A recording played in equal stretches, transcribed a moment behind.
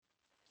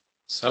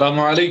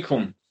Assalamu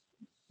alaikum.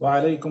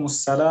 وعليكم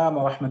السلام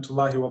ورحمة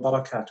الله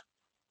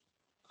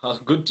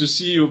وبركاته. Good to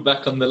see you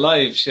back on the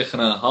live,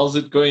 Sheikhna. How's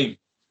it going?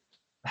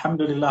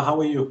 Alhamdulillah,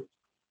 how are you?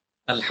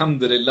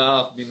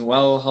 Alhamdulillah, I've been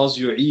well. How's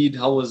your Eid?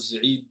 How was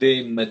Eid day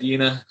in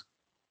Medina?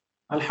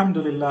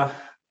 Alhamdulillah,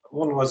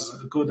 all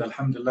was good,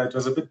 Alhamdulillah. It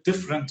was a bit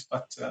different,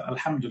 but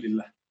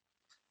Alhamdulillah.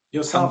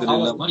 Yourself, how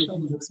was Alhamdulillah,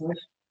 everything? mashallah.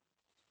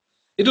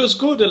 It was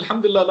good,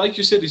 Alhamdulillah. Like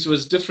you said, it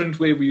was different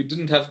way. We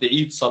didn't have the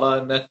Eid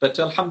Salah and that, but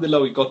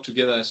Alhamdulillah, we got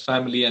together as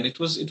family, and it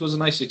was a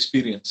nice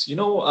experience.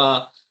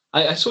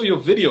 I saw your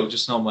video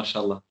just now,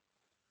 mashallah.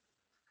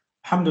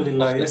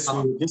 Alhamdulillah, Of the yes,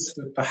 Haram. we just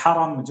the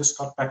Haram, we just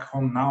got back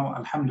home now,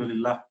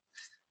 Alhamdulillah.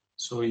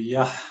 So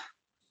yeah,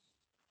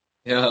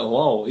 Yeah,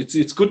 wow.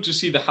 It's good to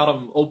see the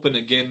Haram open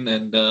again,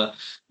 and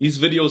these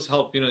videos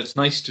help. It's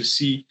nice to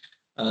see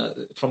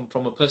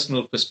from a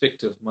personal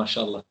perspective,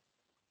 mashallah.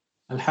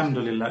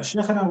 Alhamdulillah.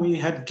 Shaykhana, we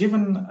had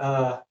given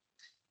a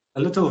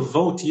little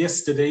vote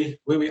yesterday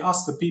where we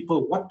asked the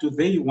people what do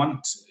they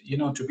want,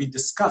 to be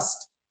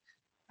discussed.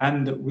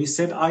 And we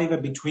said either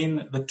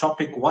between the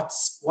topic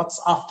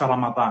what's after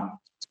Ramadan,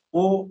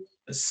 or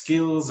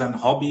skills and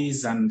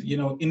hobbies and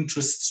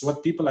interests,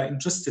 what people are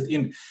interested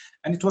in.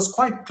 And it was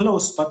quite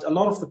close, but a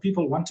lot of the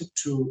people wanted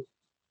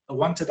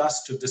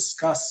us to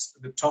discuss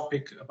the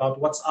topic about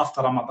what's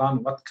after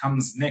Ramadan, what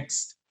comes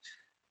next.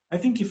 I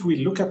think if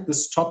we look at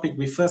this topic,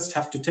 we first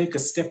have to take a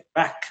step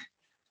back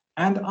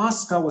and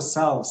ask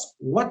ourselves,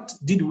 what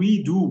did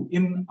we do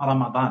in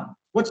Ramadan?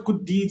 What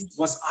good deeds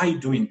was I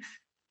doing?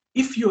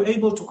 If you're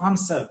able to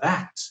answer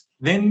that,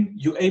 then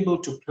you're able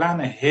to plan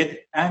ahead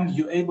and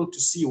you're able to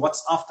see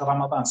what's after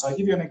Ramadan. So I'll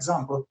give you an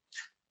example.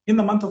 In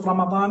the month of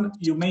Ramadan,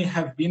 you may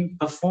have been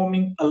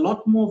performing a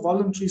lot more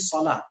voluntary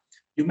salah.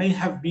 You may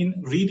have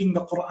been reading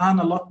the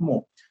Quran a lot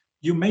more.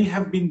 You may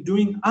have been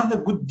doing other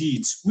good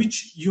deeds,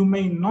 which you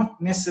may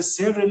not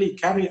necessarily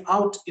carry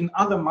out in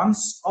other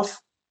months of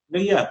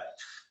the year.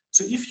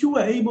 So if you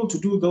were able to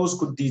do those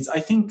good deeds, I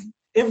think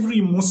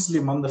every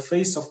Muslim on the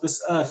face of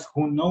this earth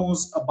who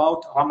knows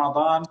about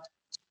Ramadan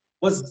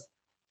was,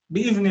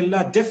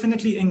 bi'idhnillah,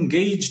 definitely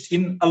engaged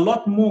in a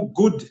lot more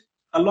good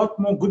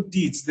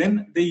deeds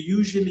than they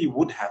usually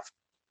would have.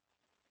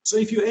 So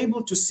if you're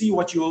able to see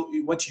what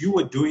you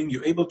were doing,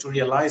 you're able to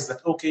realize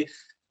that, okay,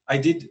 I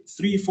did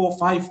 3, 4,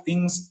 5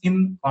 things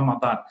in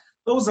Ramadan.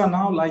 Those are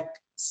now like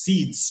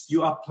seeds.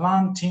 You are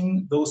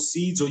planting those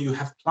seeds, or you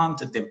have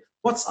planted them.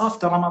 What's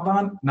after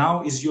Ramadan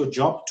now is your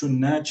job to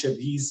nurture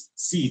these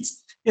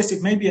seeds. Yes,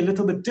 it may be a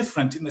little bit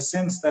different in the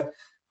sense that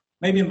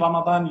maybe in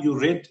Ramadan you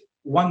read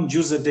 1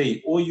 juz a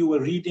day, or you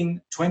were reading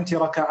 20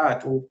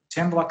 raka'at or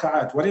 10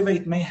 raka'at, whatever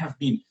it may have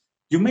been.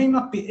 You may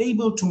not be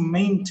able to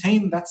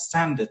maintain that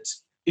standard.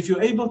 If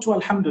you're able to,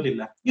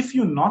 alhamdulillah. If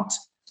you're not,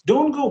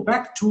 don't go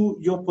back to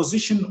your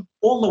position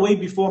all the way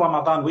before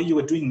Ramadan where you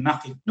were doing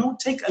nothing. No,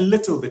 take a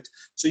little bit.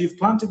 So you've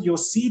planted your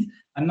seed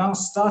and now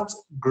start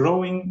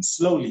growing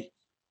slowly.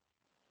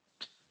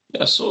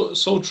 Yeah, so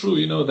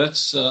true.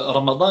 That's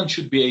Ramadan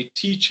should be a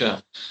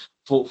teacher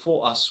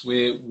for us,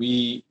 where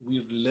we're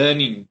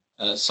learning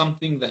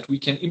something that we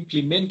can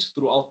implement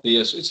throughout the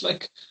year. So it's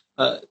like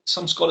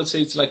some scholars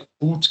say it's like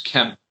boot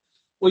camp,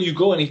 where you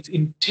go and it's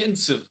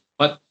intensive,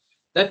 but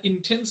that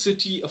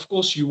intensity, of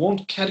course, you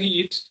won't carry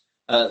it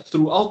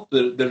throughout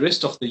the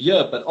rest of the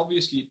year, but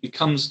obviously it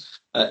becomes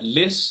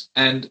less,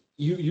 and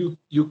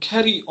you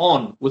carry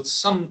on with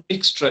some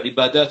extra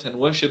ibadat and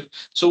worship.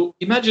 So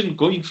imagine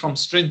going from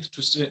strength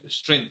to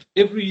strength.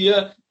 Every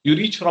year you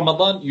reach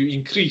Ramadan, you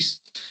increase.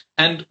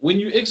 And when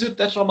you exit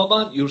that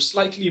Ramadan, you're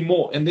slightly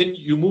more, and then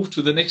you move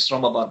to the next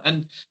Ramadan.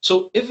 And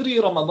so every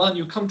Ramadan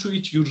you come to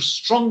it, you're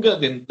stronger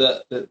than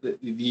the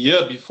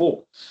year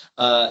before.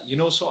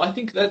 So I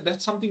think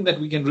that's something that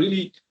we can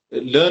really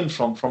learn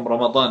from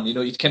Ramadan.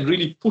 It can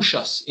really push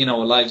us in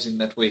our lives in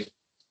that way.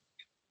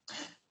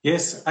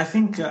 Yes, I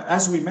think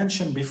as we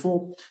mentioned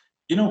before,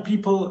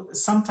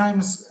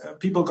 sometimes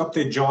people got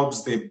their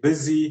jobs, they're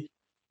busy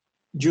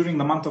during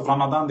the month of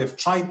Ramadan. They've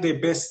tried their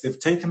best. They've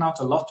taken out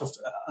a lot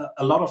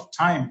of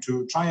time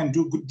to try and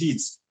do good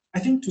deeds. I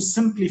think to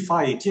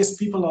simplify it, yes,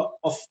 people are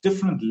of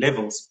different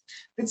levels.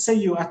 Let's say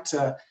you're at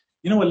a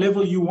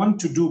level you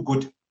want to do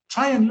good.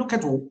 Try and look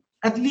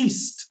at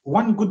least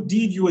one good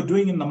deed you were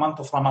doing in the month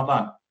of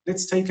Ramadan.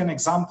 Let's take an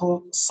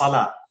example,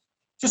 Salah.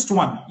 Just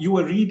one. You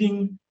were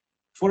reading,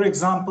 for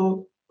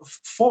example,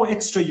 4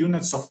 extra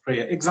units of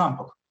prayer,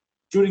 example,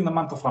 during the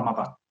month of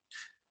Ramadan.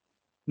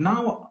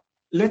 Now,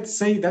 let's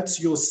say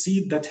that's your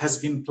seed that has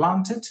been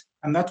planted,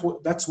 and that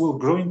will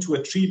grow into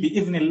a tree,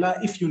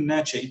 bi'idhnillah, if you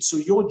nurture it. So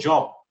your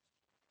job,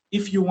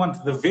 if you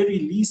want the very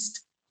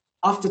least,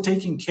 after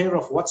taking care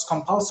of what's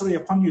compulsory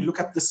upon you, look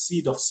at the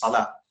seed of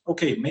Salah.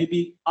 Okay,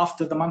 maybe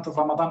after the month of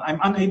Ramadan, I'm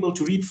unable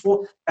to read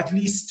 4, at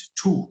least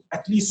 2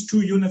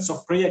 units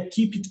of prayer,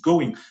 keep it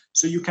going.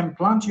 So you can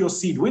plant your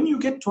seed. When you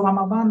get to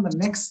Ramadan the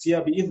next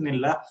year,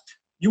 bi'idhnillah,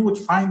 you would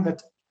find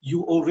that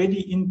you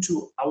already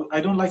into,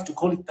 I don't like to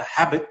call it the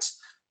habit,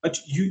 but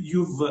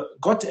you've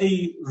got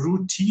a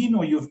routine,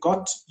 or you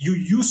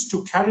used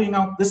to carrying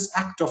out this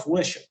act of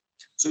worship.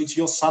 So it's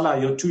your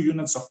salah, your 2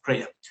 units of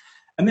prayer.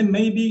 And then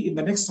maybe in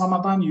the next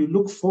Ramadan, you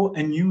look for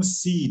a new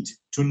seed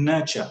to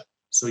nurture.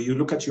 So you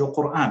look at your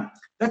Quran.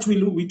 That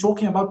we're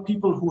talking about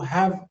people who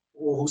have,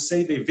 or who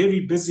say they're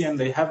very busy and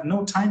they have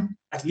no time.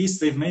 At least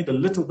they've made a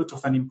little bit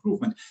of an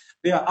improvement.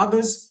 There are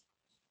others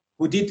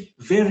who did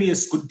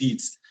various good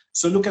deeds.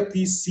 So look at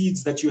these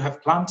seeds that you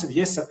have planted.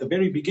 Yes, at the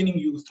very beginning,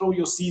 you throw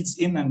your seeds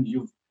in and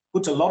you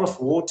put a lot of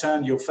water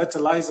and your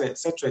fertilizer,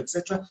 etc.,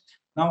 etc.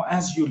 Now,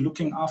 as you're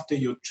looking after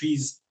your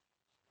trees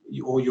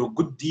or your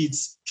good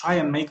deeds, try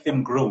and make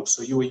them grow.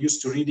 So you were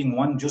used to reading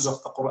 1 juz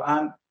of the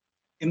Quran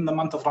in the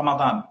month of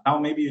Ramadan. Now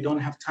maybe you don't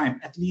have time,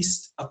 at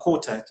least a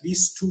quarter, at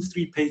least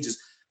 2-3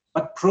 pages.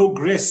 But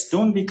progress,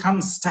 don't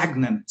become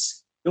stagnant.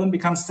 Don't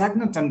become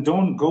stagnant and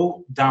don't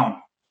go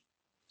down.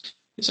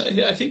 So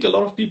I think a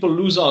lot of people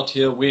lose out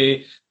here where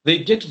they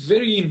get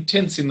very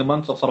intense in the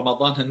month of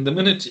Ramadan, and the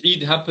minute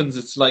Eid happens,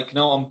 it's like,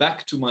 now I'm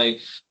back to my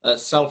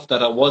self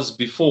that I was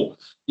before.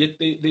 Yet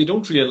they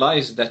don't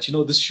realize that,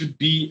 this should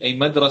be a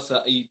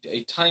madrasa,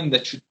 a time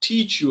that should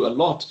teach you a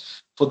lot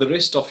for the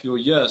rest of your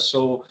year.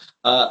 So,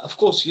 of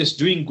course, yes,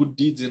 doing good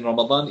deeds in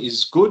Ramadan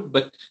is good,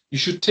 but you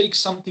should take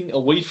something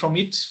away from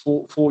it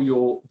for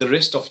the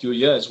rest of your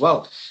year as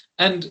well.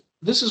 And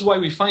this is why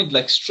we find,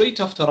 like, straight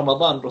after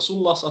Ramadan,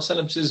 Rasulullah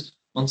says,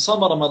 من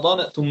صام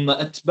رمضان ثم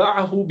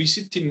أتبعه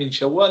بست من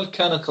شوال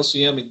كان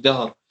كصيام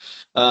الدهر.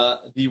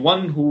 The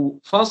one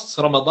who fasts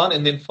Ramadan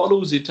and then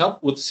follows it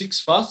up with 6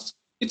 fasts,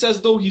 it's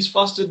as though he's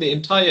fasted the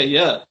entire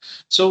year.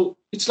 So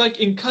it's like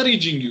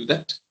encouraging you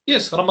that,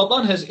 yes,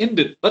 Ramadan has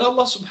ended, but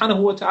Allah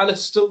subhanahu wa ta'ala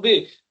is still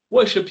there.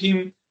 Worship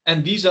Him,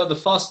 and these are the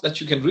fasts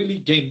that you can really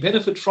gain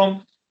benefit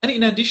from. And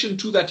in addition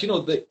to that,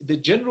 the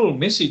general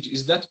message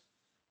is that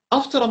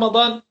after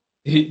Ramadan,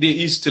 there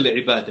is still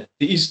ibadah,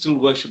 there is still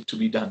worship to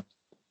be done.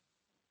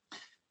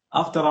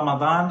 After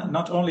Ramadan,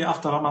 not only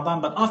after Ramadan,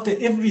 but after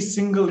every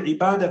single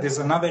ibadah, there's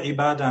another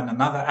ibadah and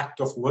another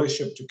act of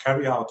worship to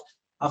carry out.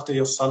 After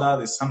your salah,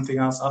 there's something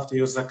else. After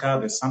your zakah,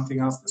 there's something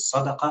else, the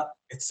sadaqah,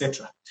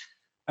 etc.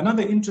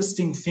 Another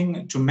interesting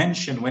thing to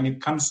mention when it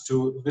comes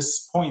to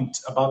this point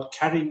about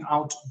carrying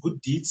out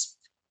good deeds,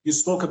 you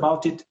spoke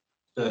about it,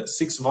 the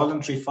 6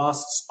 voluntary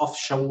fasts of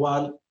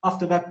Shawwal.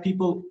 After that,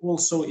 people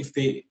also, if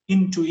they're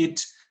into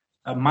it,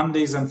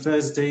 Mondays and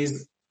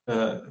Thursdays,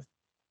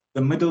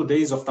 the middle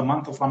days of the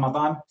month of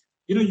Ramadan,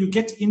 you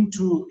get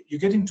into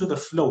the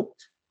flow.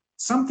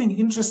 Something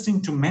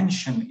interesting to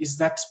mention is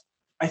that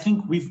I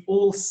think we've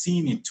all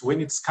seen it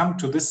when it's come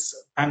to this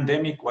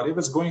pandemic,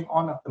 whatever's going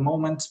on at the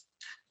moment.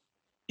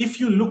 If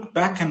you look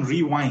back and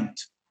rewind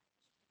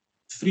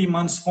 3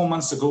 months, 4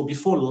 months ago,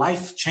 before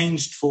life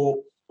changed for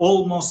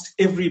almost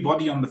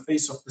everybody on the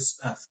face of this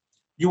earth,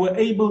 you were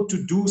able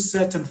to do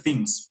certain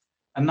things,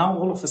 and now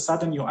all of a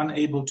sudden you're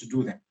unable to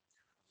do them,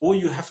 or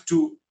you have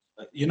to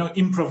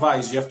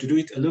improvise. You have to do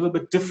it a little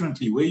bit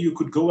differently. Where you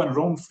could go and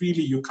roam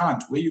freely, you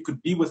can't. Where you could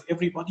be with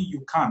everybody,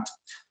 you can't.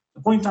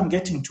 The point I'm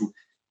getting to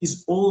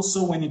is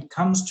also when it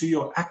comes to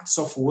your acts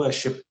of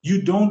worship,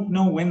 you don't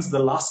know when's the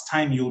last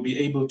time you'll be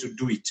able to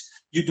do it.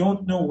 You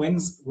don't know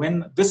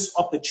when this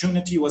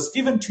opportunity was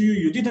given to you,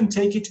 you didn't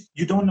take it,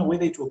 you don't know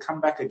whether it will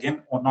come back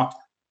again or not.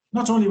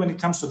 Not only when it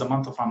comes to the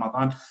month of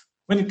Ramadan,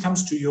 when it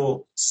comes to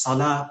your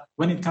salah,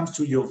 when it comes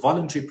to your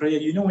voluntary prayer,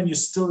 when you're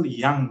still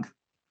young,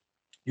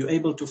 you're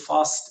able to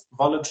fast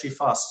voluntary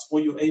fasts,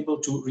 or you're able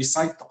to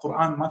recite the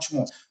Quran much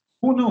more.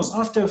 Who knows,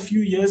 after a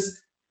few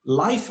years,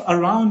 life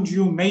around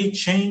you may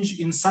change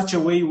in such a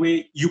way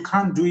where you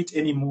can't do it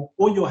anymore,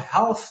 or your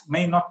health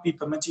may not be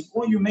permitting,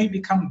 or you may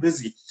become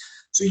busy.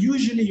 So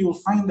usually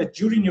you'll find that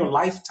during your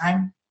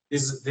lifetime,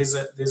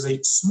 there's a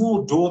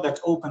small door that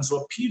opens,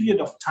 or a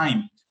period of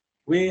time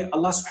where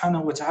Allah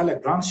subhanahu wa ta'ala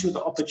grants you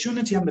the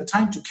opportunity and the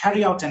time to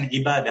carry out an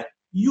ibadah.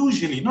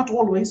 Usually, not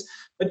always,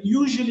 but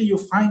usually you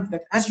find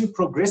that as you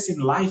progress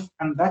in life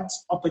and that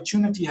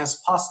opportunity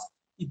has passed,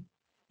 it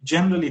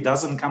generally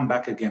doesn't come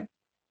back again.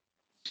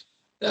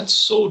 That's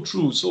so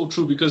true,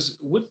 because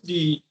with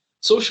the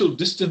social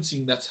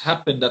distancing that's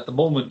happened at the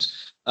moment,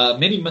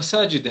 many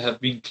masajid have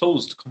been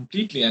closed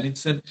completely, and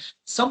it's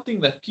something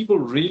that people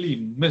really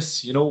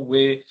miss,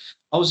 where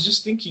I was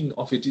just thinking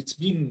of it. It's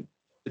been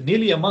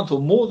nearly a month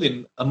or more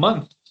than a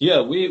month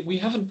here where we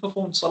haven't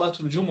performed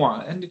Salatul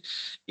Jumu'ah, and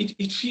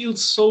it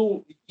feels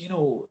so,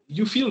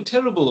 you feel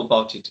terrible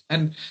about it.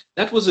 And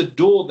that was a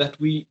door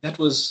that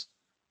was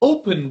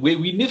open where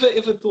we never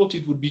ever thought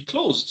it would be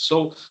closed.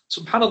 So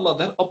subhanallah,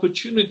 that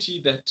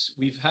opportunity that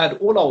we've had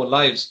all our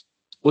lives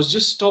was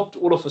just stopped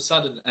all of a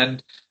sudden.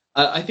 And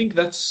I think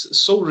that's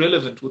so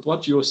relevant with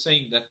what you're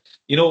saying, that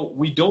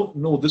we don't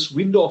know this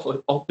window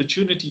of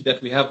opportunity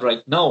that we have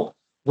right now,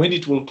 when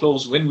it will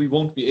close, when we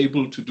won't be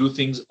able to do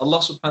things. Allah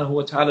subhanahu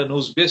wa ta'ala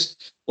knows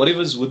best.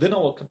 Whatever's within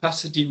our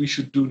capacity we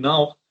should do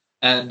now,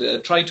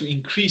 and try to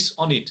increase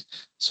on it.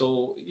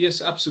 So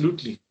yes,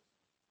 absolutely.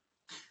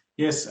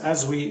 Yes,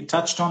 as we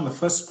touched on the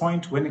first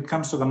point, when it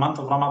comes to the month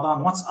of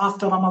Ramadan, what's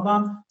after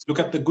Ramadan? Look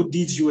at the good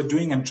deeds you were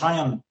doing and try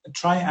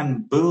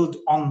and build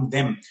on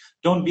them.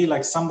 Don't be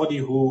like somebody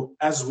who,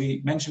 as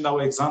we mentioned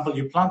our example,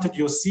 you planted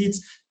your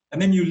seeds,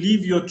 and then you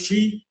leave your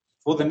tree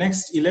for the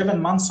next 11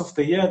 months of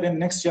the year, then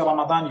next year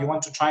Ramadan you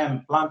want to try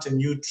and plant a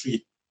new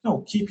tree.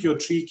 No, keep your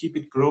tree, keep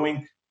it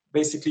growing,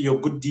 basically your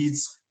good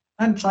deeds,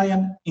 and try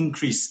and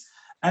increase.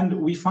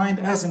 And we find,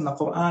 as in the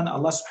Quran,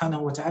 Allah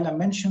subhanahu wa ta'ala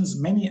mentions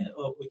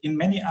in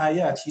many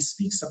ayat, He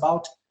speaks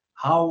about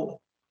how,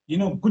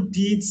 good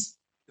deeds,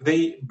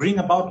 they bring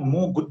about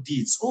more good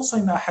deeds. Also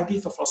in the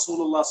hadith of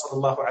Rasulullah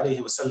sallallahu alayhi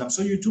wasallam.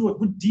 So you do a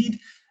good deed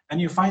and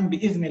you find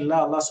bi'idhnillah,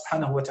 Allah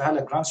subhanahu wa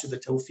ta'ala grants you the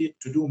tawfiq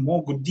to do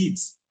more good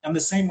deeds. And the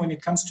same when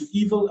it comes to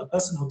evil, a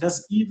person who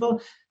does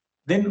evil,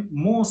 then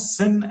more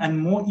sin and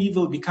more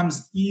evil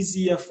becomes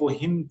easier for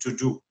him to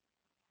do.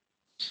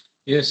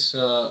 Yes,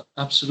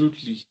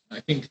 absolutely. I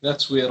think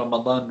that's where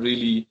Ramadan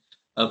really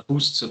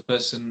boosts a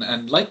person.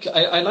 And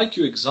I like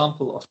your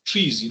example of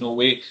trees,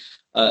 where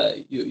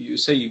you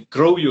say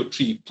grow your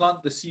tree,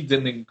 plant the seeds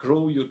and then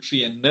grow your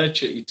tree and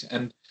nurture it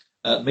and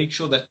make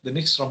sure that the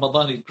next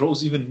Ramadan it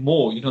grows even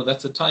more.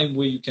 That's a time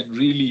where you can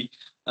really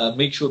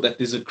make sure that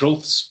there's a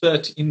growth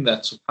spurt in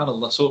that,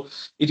 subhanAllah. So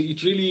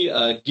it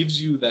really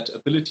gives you that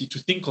ability to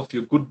think of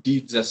your good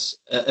deeds as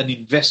an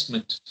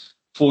investment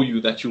for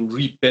you that you'll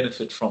reap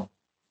benefit from.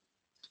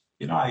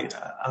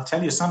 I'll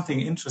tell you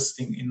something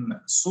interesting in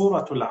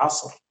Surah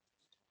Al-Asr.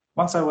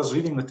 Once I was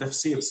reading the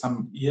tafsir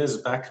some years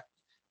back,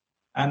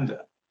 and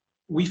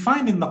we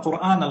find in the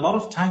Quran a lot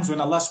of times when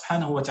Allah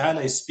subhanahu wa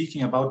ta'ala is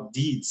speaking about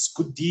deeds,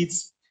 good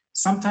deeds,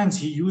 sometimes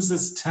He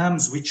uses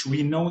terms which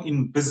we know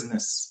in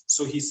business.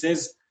 So He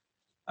says,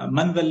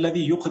 مَنْ ذَا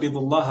الَّذِي يُقْرِضُ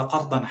اللَّهَ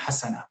قَرْضًا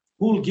حَسَنًا.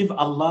 Who will give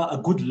Allah a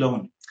good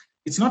loan?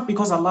 It's not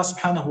because Allah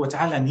subhanahu wa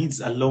ta'ala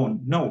needs a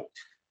loan. No.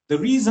 The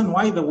reason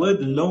why the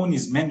word loan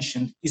is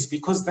mentioned is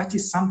because that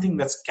is something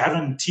that's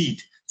guaranteed.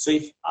 So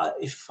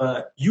if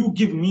you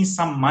give me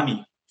some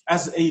money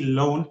as a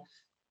loan,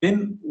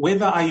 then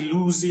whether I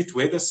lose it,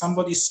 whether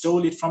somebody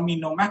stole it from me,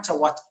 no matter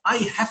what, I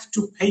have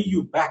to pay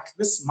you back.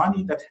 This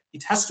money, that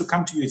it has to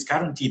come to you, it's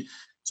guaranteed.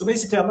 So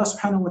basically Allah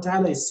subhanahu wa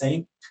ta'ala is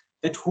saying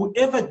that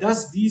whoever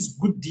does these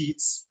good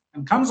deeds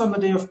and comes on the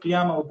day of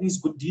Qiyamah with these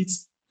good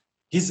deeds,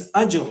 his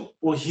ajr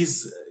or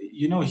his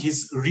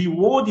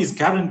reward is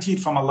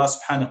guaranteed from Allah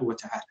subhanahu wa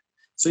ta'ala.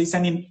 So it's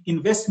an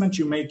investment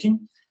you're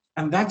making,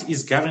 and that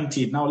is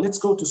guaranteed. Now let's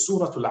go to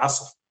Surah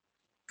Al-Asr.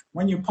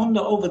 When you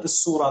ponder over the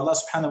surah, Allah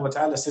subhanahu wa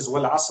ta'ala says,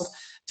 Wal Asr,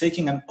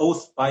 taking an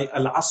oath by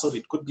Al-Asr.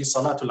 It could be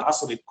Salatul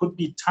Asr, it could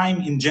be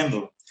time in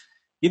general.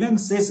 He then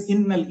says,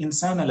 Innal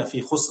insana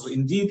lafi khusr.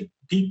 Indeed,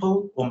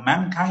 people or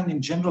mankind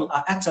in general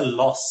are at a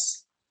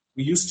loss.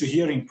 We used to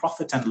hear in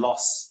profit and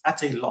loss,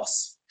 at a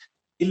loss.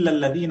 Illa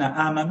alladhina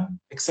amanu,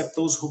 except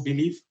those who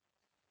believe.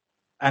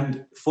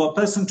 And for a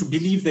person to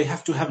believe, they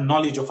have to have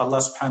knowledge of Allah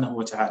subhanahu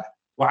wa ta'ala.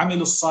 Wa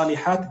amilu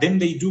salihat, then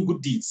they do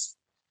good deeds.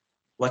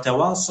 Wa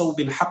tawasaw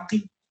bil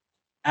haqqi,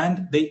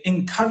 and they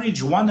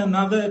encourage one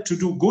another to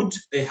do good.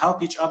 They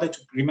help each other to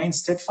remain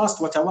steadfast.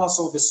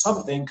 وَتَوَاصَوْا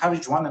بِالصَّبْرِ, they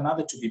encourage one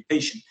another to be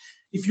patient.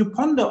 If you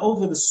ponder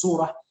over the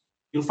surah,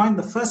 you'll find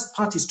the first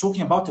part is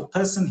talking about a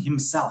person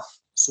himself.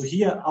 So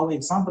here our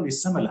example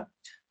is similar.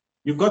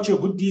 You've got your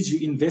good deeds,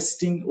 you're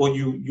investing, or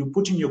you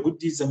put in your good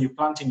deeds and you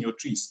plant in your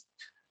trees.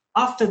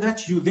 After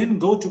that, you then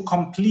go to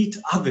complete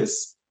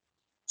others.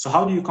 So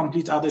how do you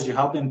complete others? You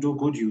help them do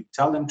good, you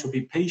tell them to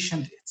be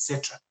patient,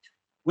 etc.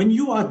 When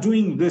you are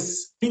doing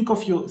this, think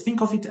of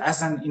it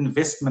as an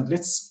investment.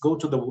 Let's go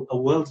to a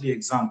worldly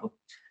example.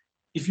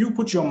 If you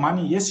put your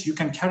money, yes, you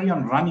can carry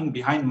on running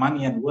behind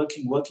money and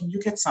working, you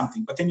get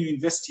something. But then you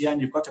invest here and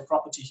you've got a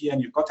property here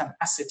and you've got an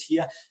asset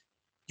here.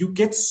 You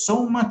get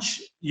so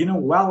much,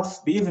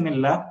 wealth,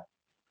 bi'idhnillah,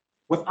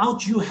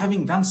 without you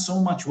having done so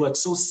much work.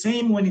 So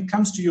same when it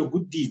comes to your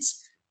good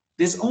deeds.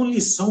 There's only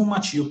so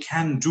much you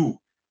can do.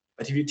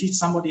 But if you teach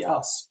somebody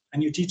else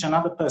and you teach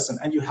another person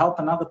and you help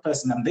another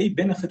person and they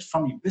benefit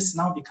from you, this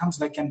now becomes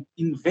like an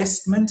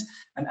investment.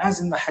 And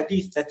as in the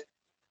hadith, that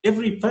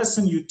every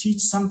person you teach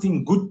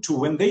something good to,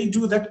 when they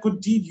do that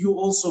good deed, you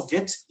also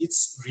get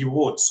its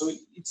reward. So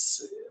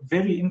it's a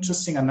very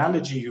interesting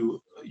analogy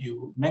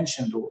you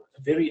mentioned, or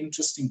a very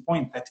interesting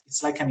point, that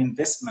it's like an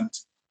investment.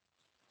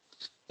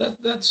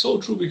 That's so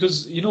true,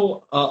 because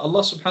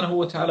Allah subhanahu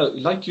wa ta'ala,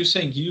 like you're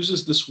saying, He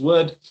uses this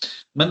word,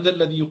 مَنْ ذَا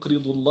الَّذِي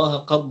يُقْرِضُ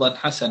اللَّهَ قَرْضًا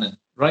حَسَنًا,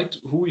 right?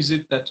 Who is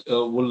it that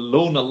will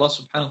loan Allah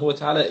subhanahu wa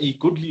ta'ala a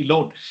goodly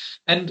loan?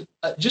 And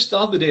just the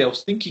other day I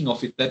was thinking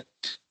of it, that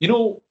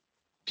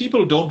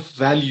people don't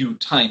value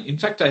time. In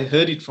fact, I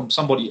heard it from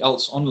somebody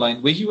else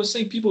online where he was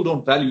saying people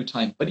don't value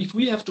time. But if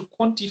we have to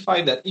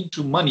quantify that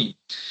into money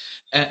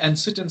and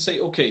sit and say,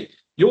 okay,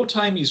 your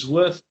time is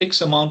worth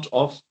X amount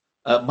of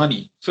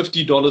money,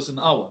 $50 an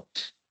hour.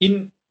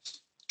 In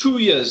 2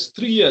 years,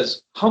 3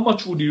 years, how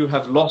much would you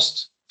have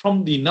lost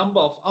from the number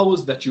of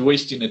hours that you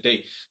waste in a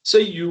day?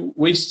 Say you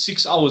waste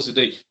 6 hours a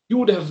day, you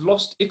would have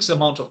lost X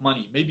amount of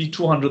money, maybe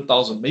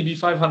 $200,000, maybe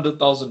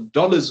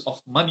 $500,000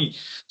 of money.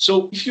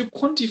 So if you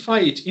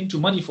quantify it into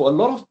money, for a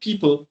lot of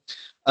people,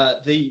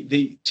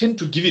 they tend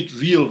to give it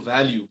real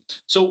value.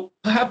 So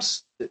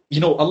perhaps,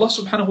 Allah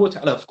subhanahu wa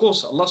ta'ala, of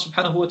course, Allah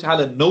subhanahu wa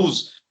ta'ala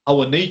knows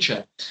our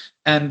nature.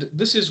 And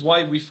this is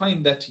why we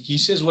find that he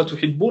says,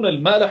 وَتُحِبُّونَ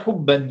الْمَالَ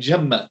حُبًّا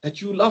جَمًّا,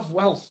 that you love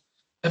wealth,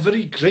 a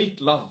very great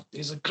love.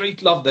 There's a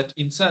great love that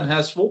insan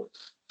has for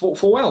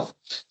wealth.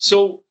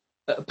 So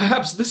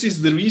perhaps this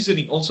is the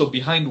reasoning also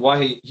behind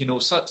why,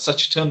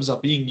 such terms are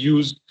being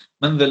used.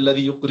 مَنْ ذَا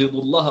الَّذِي يُقْرِضُ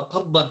اللَّهَ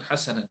قَرْضًا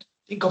حَسَنًا.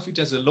 Think of it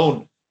as a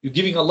loan. You're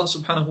giving Allah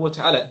subhanahu wa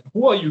ta'ala.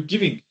 Who are you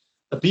giving?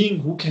 A being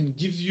who can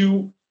give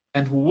you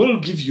and who will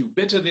give you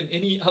better than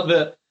any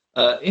other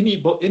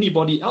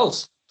anybody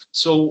else.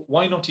 So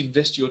why not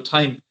invest your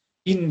time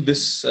in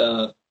this,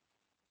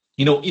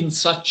 in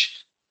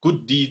such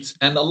good deeds,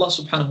 and Allah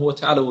subhanahu wa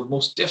ta'ala will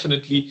most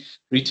definitely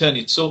return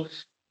it. So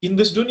in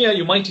this dunya,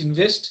 you might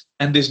invest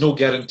and there's no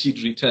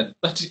guaranteed return.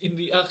 But in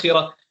the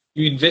akhirah,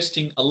 you're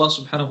investing, Allah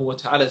subhanahu wa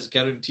ta'ala has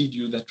guaranteed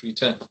you that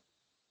return.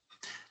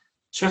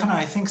 Shaykhana,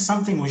 I think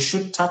something we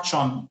should touch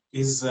on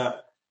is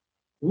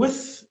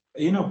with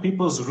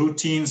people's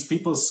routines,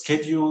 people's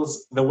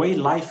schedules, the way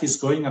life is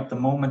going at the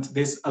moment,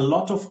 there's a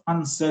lot of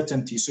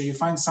uncertainty. So you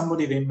find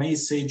somebody, they may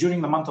say,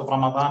 during the month of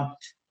Ramadan,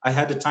 I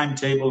had a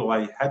timetable or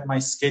I had my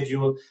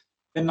schedule.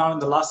 Then now in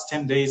the last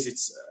 10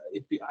 days,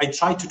 I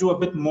try to do a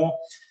bit more.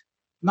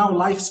 Now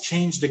life's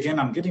changed again.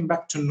 I'm getting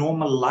back to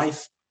normal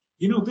life.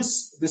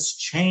 This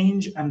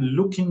change and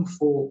looking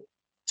for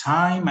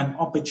time and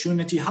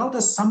opportunity, how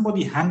does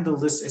somebody handle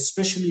this,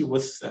 especially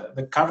with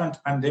the current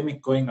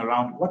pandemic going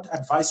around? What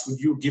advice would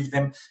you give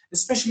them,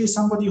 especially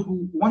somebody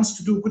who wants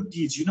to do good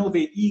deeds?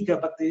 They're eager,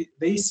 but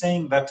they're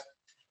saying that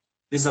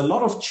there's a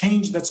lot of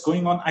change that's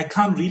going on. I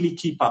can't really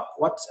keep up.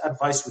 What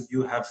advice would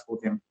you have for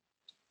them?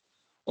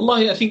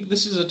 Wallahi, I think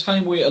this is a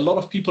time where a lot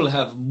of people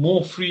have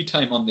more free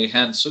time on their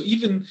hands. So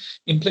even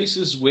in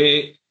places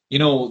where,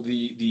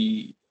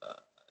 the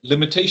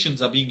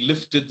limitations are being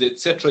lifted,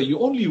 etc.,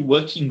 you're only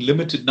working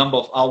limited number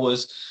of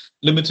hours,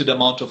 limited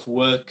amount of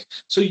work.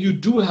 So you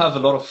do have a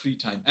lot of free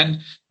time.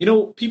 And,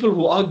 people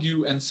who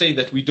argue and say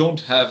that we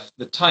don't have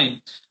the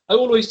time, I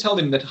always tell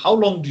them that how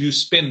long do you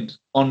spend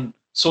on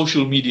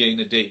social media in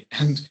a day?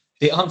 And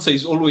the answer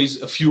is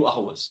always a few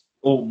hours,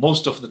 or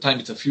most of the time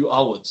it's a few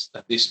hours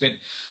that they spend.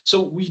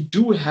 So we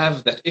do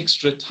have that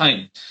extra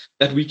time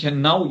that we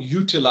can now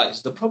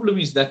utilize. The problem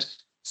is that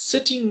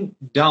sitting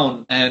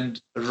down and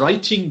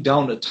writing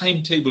down a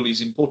timetable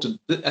is important.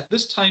 At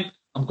this time,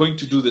 I'm going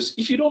to do this.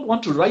 If you don't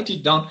want to write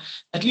it down,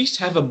 at least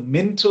have a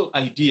mental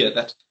idea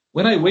that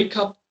when I wake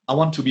up, I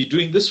want to be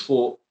doing this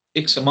for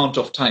X amount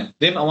of time.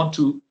 Then I want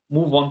to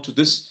move on to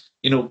this,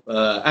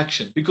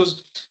 action.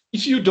 Because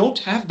if you don't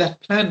have that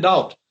planned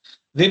out,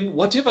 then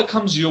whatever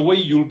comes your way,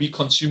 you'll be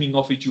consuming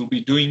of it, you'll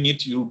be doing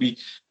it, you'll be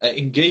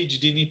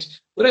engaged in it.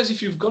 Whereas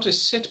if you've got a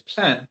set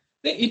plan,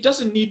 it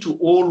doesn't need to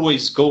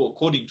always go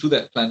according to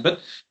that plan,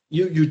 but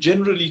you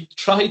generally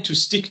try to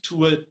stick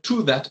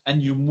to that,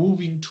 and you're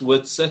moving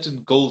towards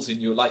certain goals in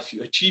your life.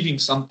 You're achieving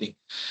something.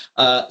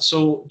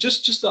 So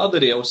just the other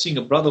day, I was seeing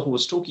a brother who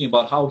was talking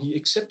about how he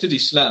accepted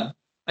Islam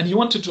and he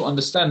wanted to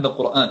understand the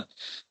Quran.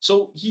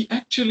 So he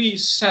actually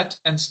sat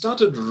and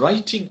started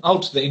writing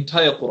out the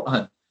entire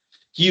Quran.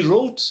 He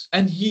wrote,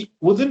 and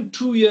within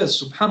 2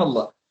 years,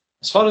 subhanallah,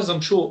 as far as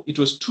I'm sure, it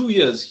was 2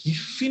 years, he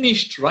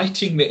finished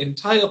writing the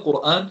entire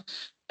Quran,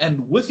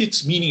 and with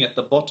its meaning at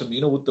the bottom,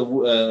 with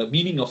the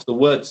meaning of the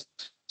words.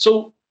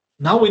 So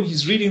now when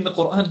he's reading the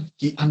Quran,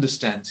 he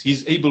understands.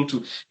 He's able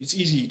to, it's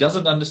easy. He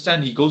doesn't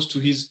understand. He goes to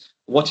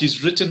what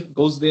he's written,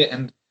 goes there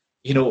and,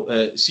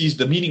 sees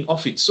the meaning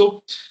of it.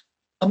 So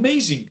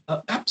amazing,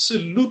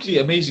 absolutely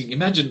amazing.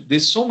 Imagine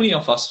there's so many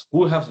of us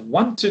who have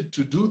wanted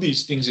to do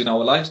these things in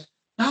our lives.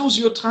 Now's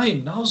your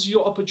time. Now's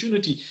your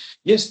opportunity.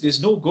 Yes,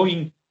 there's no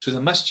going to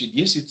the masjid.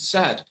 Yes, it's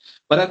sad.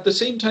 But at the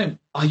same time,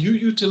 are you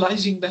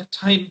utilizing that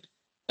time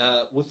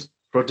with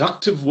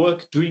productive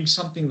work, doing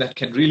something that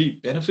can really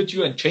benefit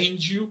you and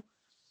change you?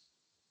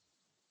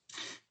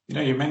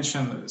 You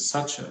mentioned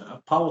such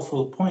a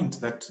powerful point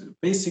that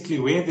basically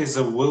where there's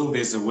a will,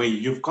 there's a way.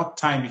 You've got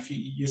time. If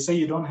you say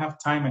you don't have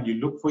time and you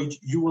look for it,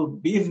 you will,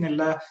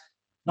 bi'idhnillah,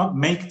 not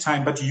make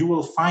time, but you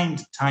will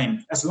find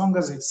time. As long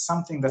as it's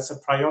something that's a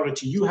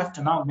priority, you have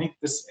to now make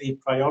this a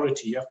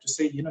priority. You have to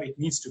say, it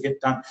needs to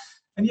get done.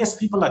 And yes,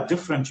 people are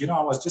different.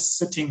 I was just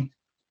sitting,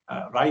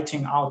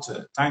 writing out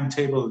a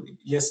timetable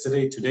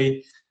yesterday,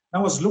 today. I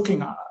was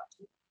looking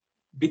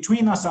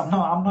between us. I'm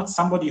not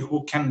somebody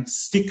who can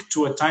stick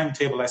to a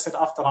timetable. I said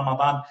after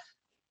Ramadan,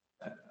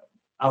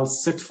 I'll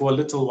sit for a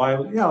little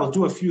while. Yeah, I'll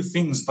do a few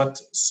things, but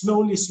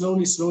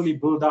slowly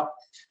build up.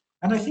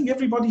 And I think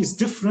everybody is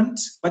different,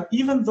 but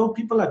even though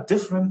people are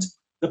different,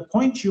 the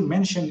point you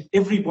mentioned,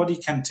 everybody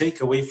can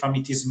take away from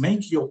it is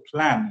make your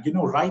plan,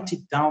 write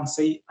it down,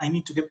 say, I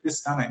need to get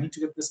this done, I need to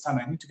get this done,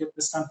 I need to get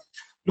this done.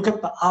 Look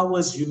at the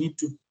hours you need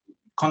to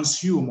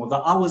consume or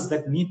the hours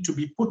that need to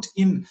be put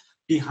in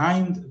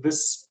behind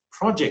this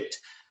project,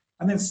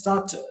 and then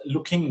start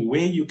looking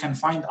where you can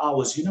find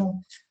hours.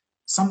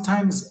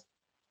 Sometimes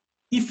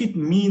if it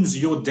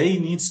means your day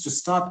needs to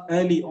start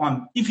early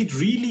on, if it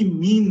really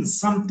means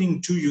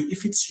something to you,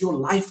 if it's your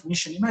life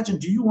mission, imagine,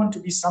 do you want to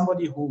be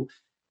somebody who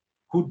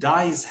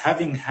dies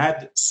having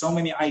had so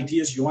many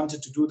ideas? You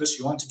wanted to do this,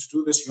 you wanted to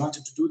do this, you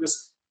wanted to do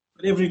this.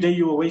 but every day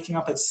you were waking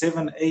up at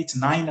 7, 8,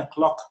 9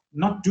 o'clock,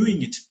 not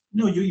doing it.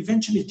 You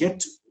eventually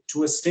get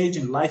to a stage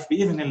in life,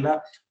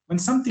 bi'idhnillah, when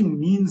something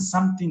means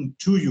something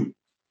to you.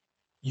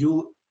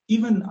 You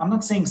even, I'm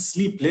not saying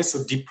sleep less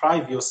or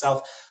deprive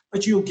yourself,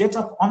 but you'll get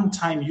up on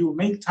time, you'll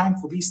make time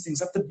for these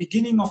things. At the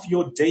beginning of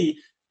your day,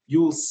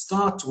 you'll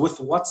start with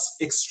what's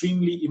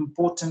extremely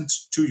important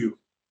to you.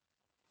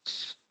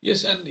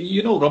 Yes, and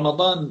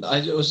Ramadan,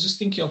 I was just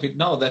thinking of it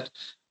now that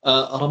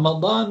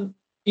Ramadan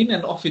in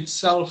and of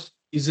itself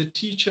is a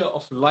teacher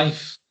of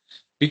life,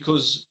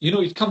 because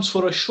it comes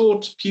for a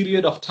short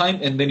period of time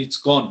and then it's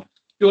gone.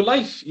 Your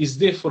life is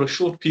there for a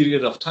short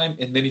period of time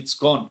and then it's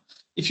gone.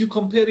 If you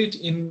compare it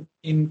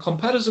in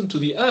comparison to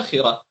the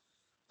akhirah,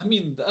 I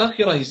mean, the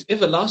akhirah is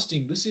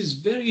everlasting. This is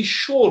very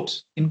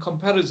short in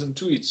comparison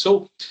to it.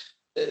 So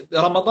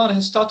Ramadan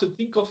has started.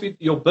 Think of it,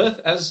 your birth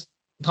as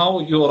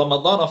now your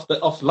Ramadan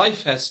of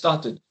life has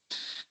started.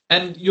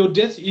 And your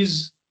death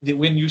is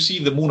when you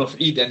see the moon of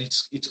Eid and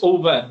it's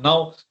over, and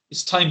now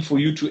it's time for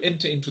you to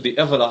enter into the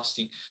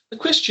everlasting. The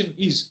question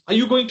is, are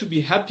you going to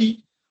be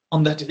happy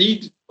on that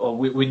Eid, or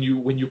when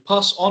you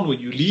pass on, when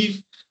you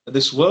leave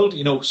this world,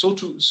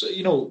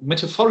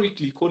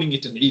 metaphorically calling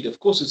it an Eid. Of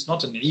course, it's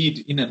not an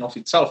Eid in and of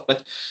itself,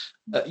 but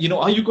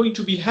are you going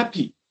to be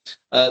happy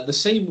the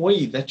same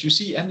way that you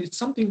see? And it's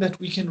something that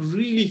we can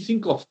really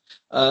think of.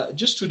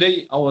 Just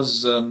today, I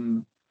was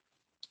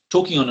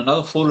talking on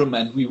another forum,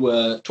 and we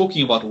were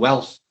talking about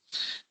wealth.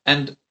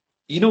 And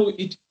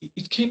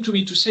it came to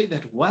me to say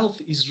that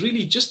wealth is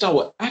really just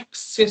our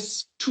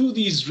access to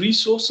these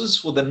resources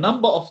for the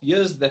number of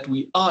years that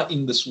we are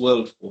in this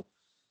world for.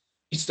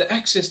 It's the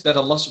access that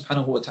Allah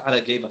subhanahu wa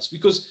ta'ala gave us,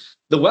 because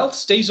the wealth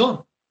stays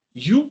on.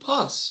 You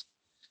pass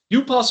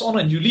on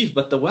and you leave,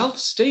 but the wealth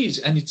stays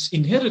and it's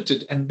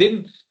inherited, and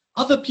then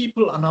other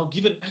people are now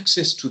given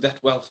access to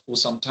that wealth for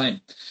some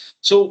time.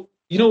 So,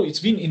 it's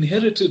been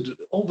inherited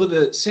over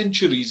the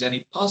centuries and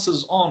it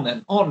passes on,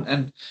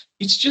 and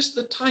it's just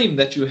the time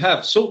that you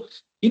have. So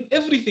in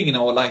everything in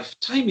our life,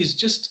 time is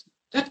just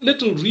that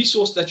little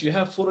resource that you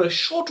have for a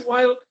short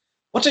while.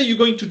 What are you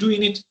going to do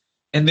in it?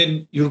 And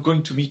then you're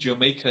going to meet your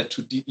maker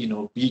to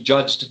be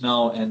judged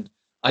now, and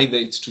either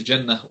it's to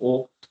Jannah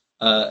or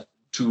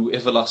to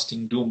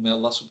everlasting doom. May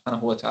Allah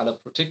subhanahu wa ta'ala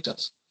protect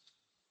us.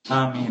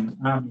 Ameen.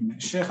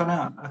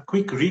 Shaykhana, a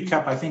quick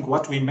recap. I think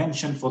what we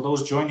mentioned for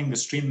those joining the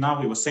stream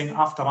now, we were saying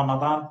after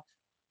Ramadan,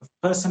 a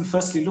person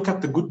firstly look at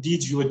the good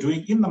deeds you were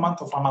doing in the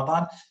month of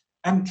Ramadan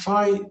and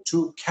try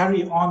to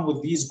carry on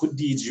with these good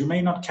deeds. You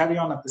may not carry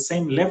on at the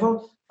same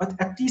level, but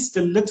at least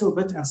a little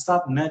bit, and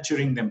start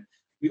nurturing them.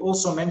 We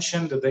also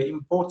mentioned the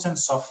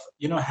importance of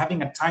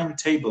having a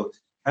timetable,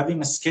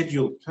 having a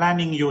schedule,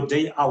 planning your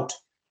day out.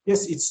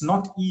 Yes, it's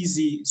not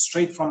easy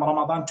straight from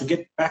Ramadan to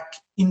get back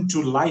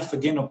into life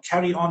again or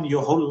carry on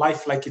your whole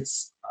life like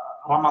it's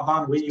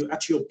Ramadan where you're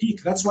at your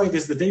peak. That's why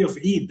there's the day of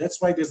Eid. That's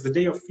why there's the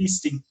day of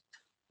feasting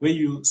where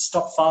you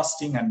stop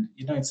fasting and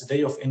it's a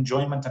day of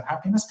enjoyment and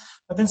happiness.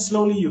 But then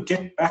slowly you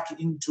get back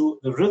into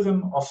the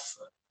rhythm of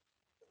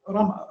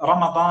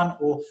Ramadan,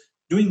 or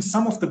doing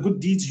some of the good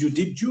deeds you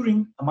did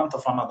during the month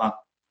of Ramadan.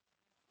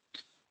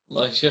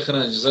 Allah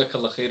Shaykhana,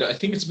 Jazakallah khair. I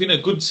think it's been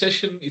a good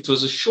session. It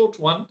was a short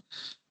one.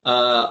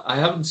 I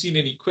haven't seen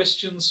any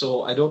questions,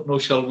 so I don't know.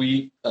 Shall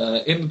we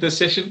end the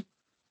session?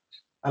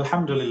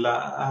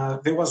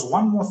 Alhamdulillah. There was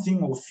one more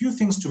thing, or a few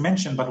things to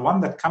mention, but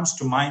one that comes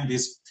to mind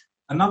is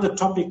another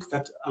topic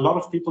that a lot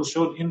of people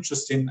showed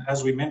interest in.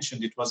 As we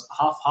mentioned, it was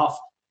half-half.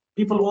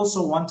 People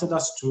also wanted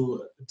us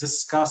to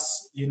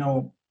discuss,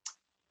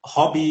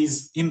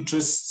 hobbies,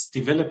 interests,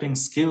 developing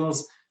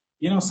skills.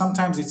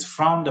 Sometimes it's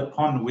frowned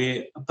upon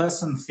where a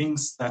person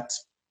thinks that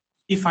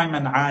if I'm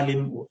an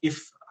alim, or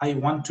if I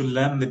want to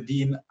learn the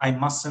deen, I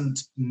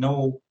mustn't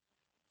know,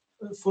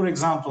 for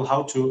example,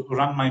 how to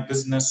run my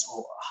business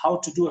or how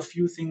to do a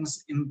few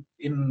things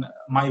in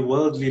my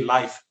worldly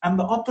life. And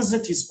the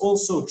opposite is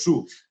also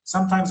true.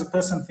 Sometimes a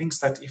person thinks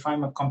that if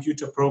I'm a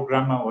computer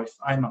programmer, or if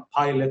I'm a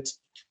pilot,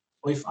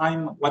 or if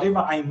I'm whatever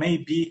I may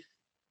be,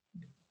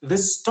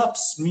 this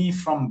stops me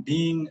from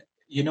being,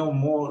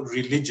 more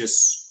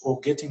religious or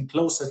getting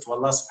closer to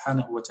Allah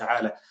subhanahu wa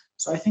ta'ala.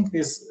 So I think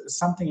there's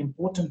something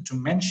important to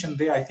mention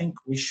there. I think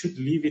we should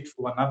leave it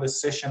for another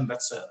session.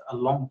 That's a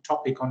long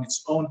topic on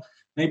its own.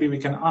 Maybe we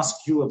can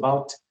ask you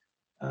about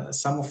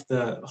some of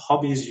the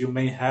hobbies you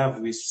may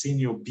have. We've seen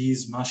your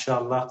bees,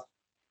 mashallah.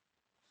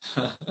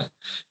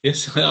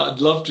 Yes,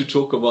 I'd love to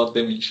talk about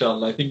them,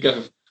 inshallah. I think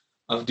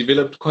I've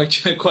developed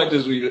quite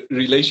a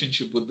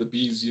relationship with the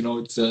bees.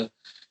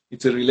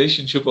 It's a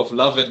relationship of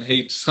love and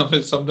hate.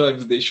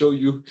 Sometimes they show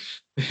you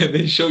a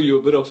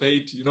bit of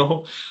hate.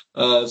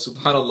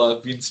 Subhanallah,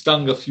 I've been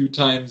stung a few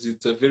times.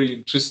 It's a very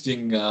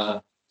interesting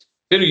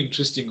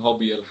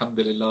hobby.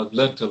 Alhamdulillah, I've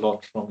learned a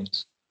lot from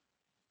it.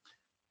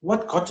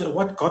 What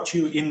got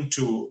you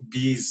into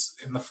bees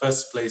in the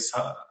first place?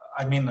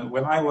 I mean,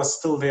 when I was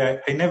still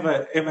there, I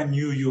never ever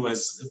knew you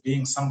as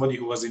being somebody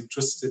who was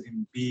interested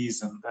in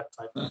bees and that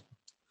type of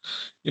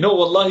thing.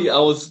 Wallahi, I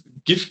was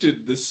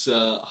gifted this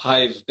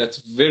hive that's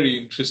very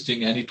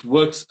interesting, and it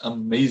works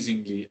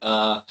amazingly.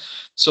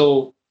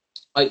 So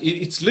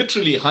it's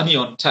literally honey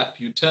on tap.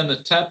 You turn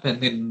a tap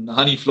and then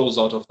honey flows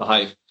out of the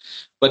hive.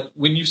 But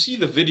when you see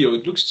the video,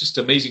 it looks just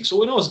amazing. So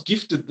when I was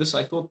gifted this,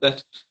 I thought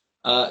that,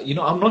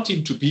 I'm not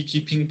into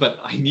beekeeping, but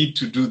I need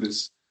to do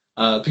this.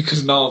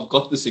 Because now I've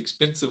got this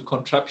expensive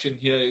contraption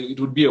here, it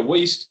would be a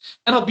waste.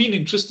 And I've been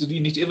interested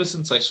in it ever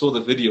since I saw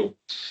the video.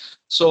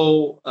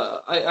 So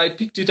I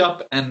picked it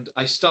up and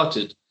I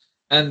started.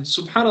 And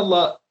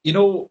subhanallah,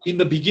 in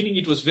the beginning,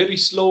 it was very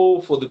slow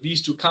for the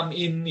bees to come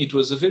in. It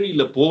was a very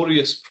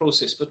laborious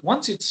process. But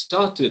once it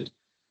started,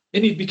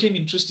 then it became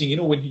interesting.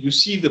 When you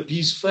see the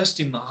bees first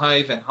in the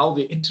hive and how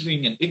they're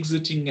entering and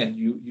exiting.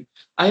 And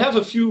I have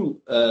a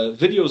few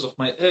videos of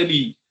my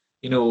early,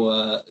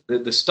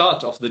 the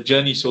start of the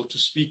journey, so to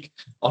speak,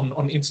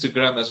 on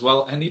Instagram as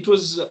well. And it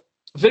was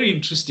very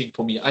interesting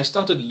for me. I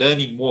started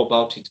learning more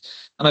about it.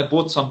 And I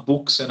bought some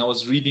books and I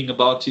was reading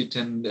about it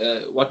and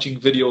watching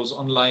videos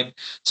online.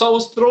 So I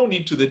was thrown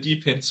into the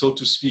deep end, so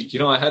to speak.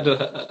 I had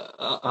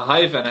a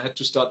hive and I had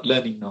to start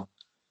learning now.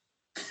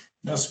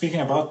 Now, speaking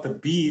about the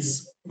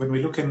bees, when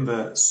we look in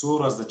the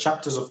surahs, the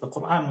chapters of the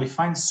Quran, we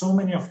find so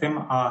many of them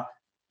are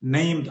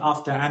named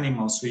after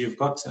animals. So you've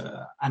got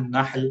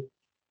an-nahl,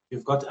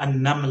 you've got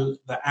an-naml,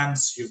 the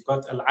ants, you've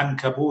got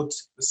al-ankabut,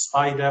 the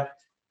spider,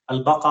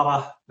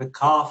 al-baqarah, the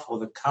calf or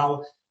the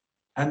cow.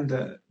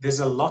 And there's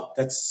a lot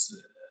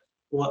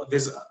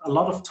there's a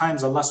lot of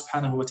times Allah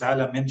subhanahu wa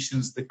ta'ala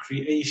mentions the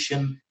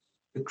creation,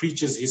 the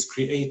creatures He's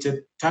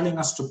created, telling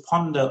us to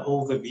ponder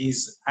over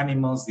these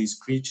animals, these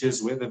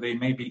creatures, whether they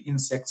may be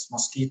insects,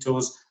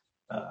 mosquitoes,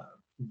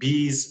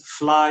 bees,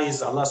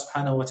 flies. Allah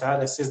subhanahu wa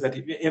ta'ala says that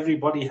if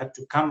everybody had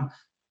to come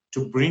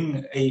to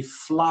bring a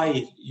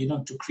fly,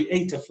 to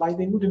create a fly,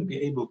 they wouldn't be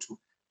able to.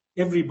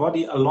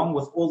 Everybody, along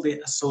with all their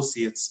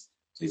associates.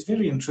 So it's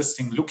very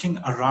interesting looking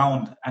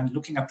around and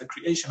looking at the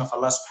creation of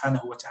Allah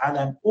subhanahu wa ta'ala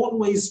and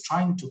always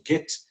trying to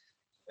get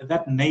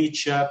that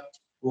nature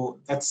or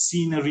that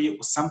scenery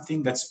or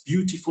something that's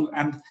beautiful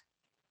and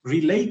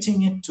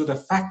relating it to the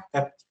fact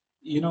that,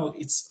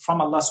 it's from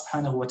Allah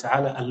subhanahu wa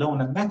ta'ala alone.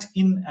 And that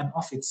in and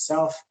of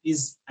itself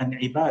is an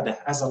ibadah.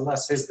 As Allah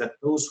says that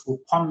those who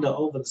ponder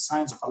over the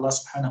signs of Allah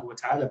subhanahu wa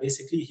ta'ala,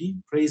 basically He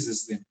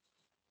praises them.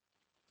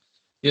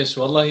 Yes,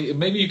 wallahi,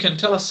 maybe you can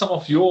tell us some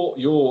of your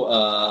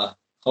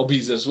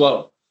hobbies as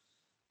well.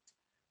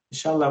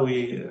 Inshallah,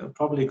 we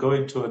probably go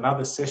into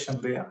another session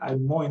there.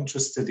 I'm more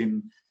interested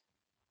in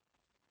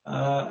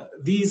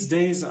these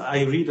days.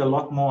 I read a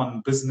lot more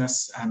on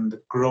business and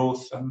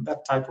growth and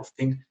that type of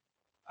thing.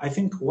 I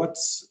think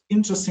what's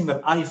interesting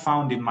that I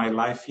found in my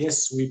life,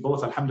 yes, we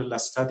both, alhamdulillah,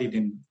 studied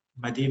in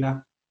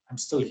Medina. I'm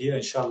still here,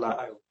 inshallah.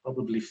 I'll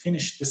probably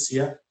finish this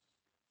year.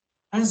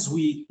 As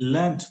we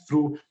learned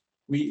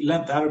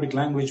the Arabic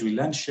language, we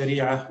learned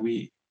Sharia,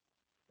 we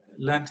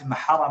learned in the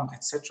Haram,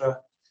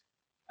 etc.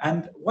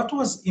 And what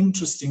was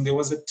interesting, there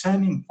was a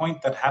turning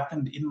point that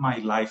happened in my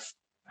life.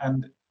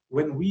 And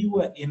when we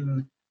were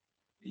in,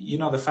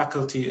 the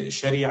faculty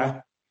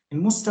Sharia,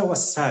 in Mustawa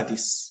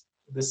Sadis,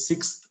 the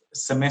 6th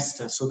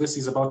semester, so this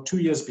is about 2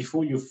 years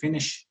before you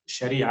finish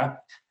Sharia,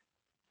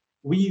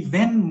 we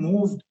then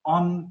moved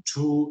on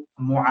to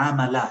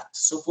mu'amalat.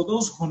 So for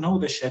those who know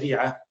the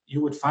Sharia, you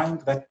would find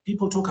that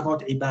people talk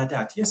about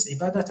ibadat. Yes,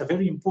 ibadat are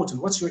very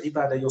important. What's your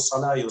ibadah? Your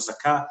salah, your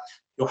zakah,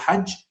 your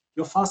hajj,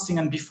 your fasting,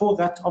 and before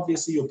that,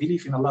 obviously, your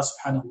belief in Allah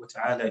subhanahu wa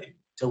ta'ala,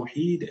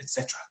 tawheed,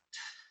 etc.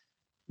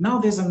 Now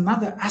there's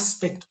another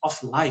aspect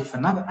of life,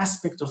 another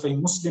aspect of a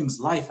Muslim's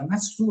life, and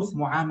that's to do with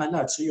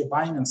mu'amalat. So you're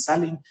buying and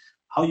selling,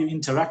 how you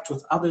interact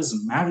with others,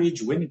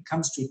 marriage, when it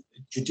comes to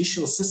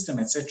judicial system,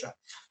 etc.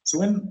 So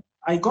when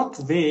I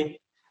got there,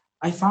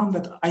 I found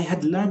that I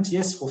had learned,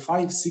 yes, for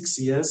 5-6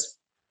 years,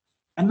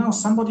 and now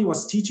somebody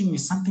was teaching me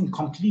something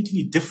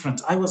completely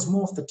different. I was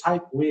more of the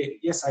type where,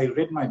 yes, I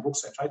read my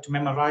books, I tried to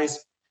memorize,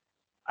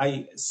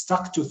 I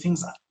stuck to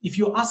things. If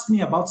you asked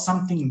me about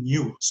something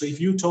new, so if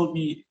you told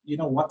me,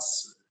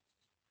 what's,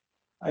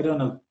 I don't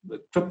know,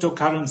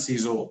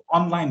 cryptocurrencies or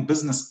online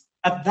business,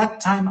 at that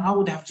time I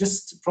would have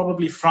just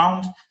probably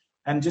frowned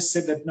and just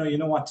said that, no, you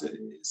know what,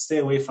 stay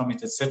away from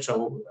it, etc.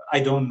 I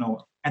don't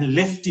know, and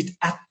left it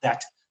at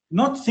that,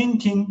 not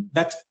thinking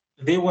that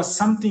there was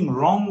something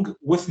wrong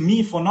with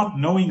me for not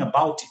knowing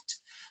about it.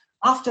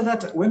 After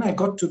that, when I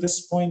got to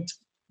this point,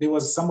 there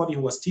was somebody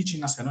who was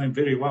teaching us, I know him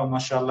very well,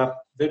 mashallah,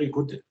 very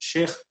good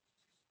sheikh.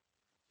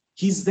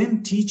 He's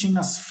then teaching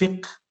us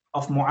fiqh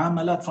of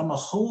mu'amalat from a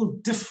whole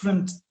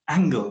different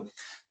angle.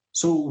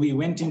 So we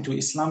went into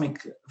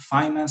Islamic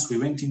finance, we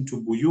went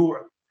into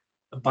buyu',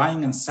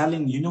 buying and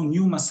selling,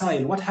 new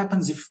masail. What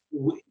happens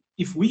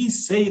if we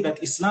say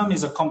that Islam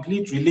is a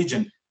complete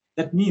religion?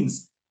 That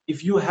means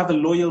if you have a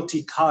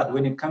loyalty card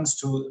when it comes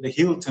to the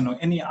Hilton or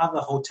any other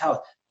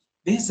hotel,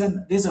 there's a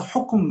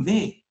hukum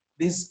there.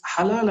 There's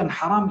halal and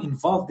haram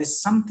involved.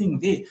 There's something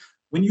there.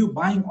 When you're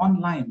buying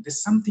online,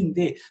 there's something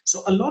there.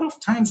 So a lot of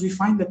times we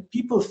find that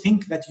people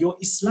think that your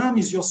Islam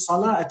is your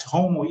salah at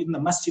home or in the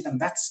masjid, and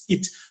that's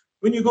it.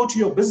 when you go to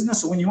your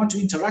business, or when you want to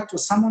interact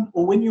with someone,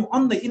 or when you're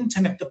on the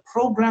internet, the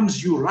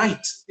programs you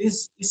write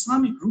is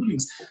Islamic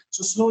rulings.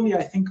 So slowly,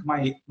 I think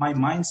my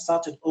mind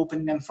started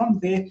opening, and from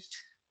there,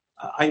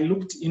 I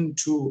looked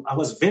into, I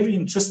was very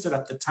interested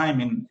at the time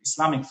in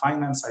Islamic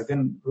finance. I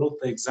then wrote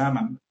the exam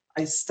and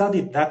I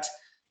studied that.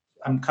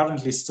 I'm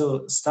currently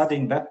still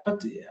studying that.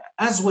 But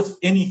as with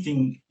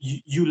anything,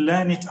 you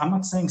learn it. I'm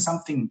not saying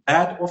something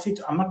bad of it.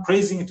 I'm not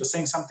praising it or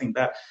saying something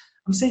bad.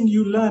 I'm saying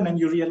you learn and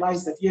you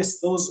realize that, yes,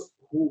 those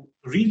who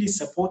really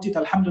support it,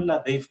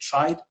 alhamdulillah, they've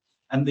tried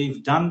and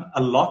they've done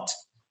a lot.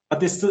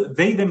 But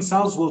they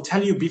themselves will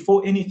tell you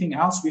before anything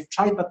else, we've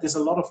tried, but there's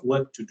a lot of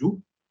work to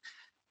do.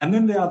 And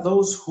then there are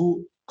those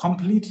who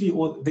completely,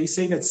 or they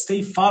say that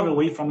stay far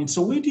away from it.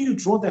 So where do you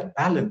draw that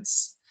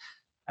balance?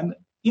 And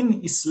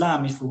in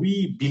Islam, if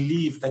we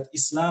believe that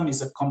Islam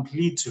is a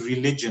complete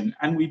religion,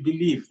 and we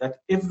believe that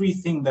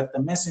everything that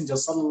the Messenger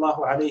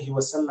sallallahu alaihi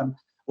wasallam,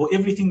 or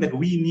everything that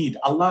we need,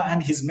 Allah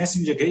and His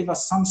Messenger gave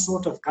us some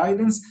sort of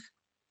guidance,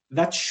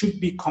 that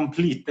should be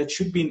complete. That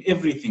should be in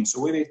everything.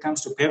 So whether it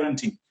comes to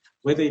parenting,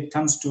 whether it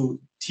comes to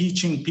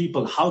teaching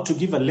people how to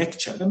give a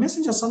lecture, the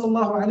Messenger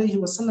sallallahu alaihi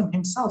wasallam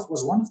himself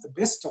was one of the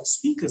best of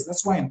speakers.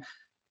 That's why in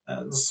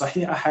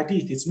Sahih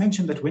Hadith, it's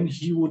mentioned that when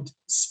he would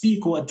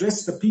speak or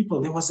address the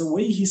people, there was a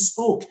way he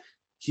spoke.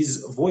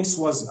 His voice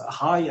was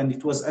high, and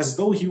it was as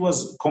though he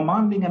was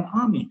commanding an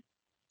army.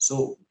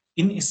 So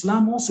in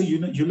Islam also,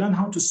 you learn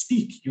how to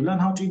speak, you learn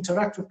how to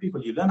interact with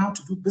people, you learn how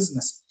to do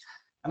business.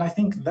 And I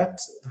think that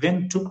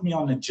then took me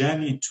on a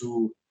journey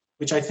to,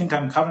 which I think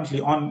I'm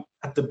currently on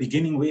at the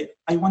beginning, where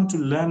I want to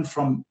learn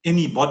from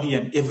anybody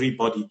and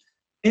everybody.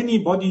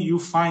 Anybody you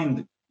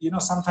find,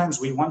 sometimes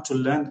we want to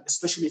learn,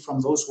 especially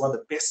from those who are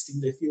the best in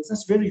their fields.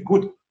 That's very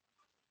good.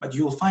 But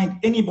you'll find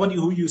anybody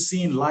who you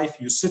see in life,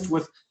 you sit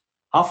with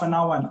half an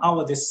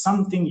hour, there's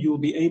something you'll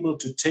be able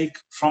to take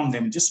from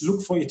them. Just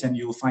look for it and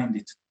you'll find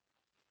it.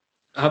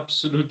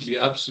 Absolutely,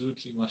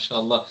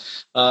 mashallah.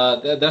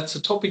 That's a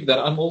topic that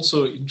I'm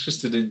also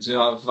interested in.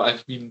 So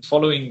I've been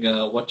following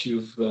what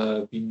you've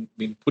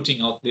been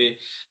putting out there,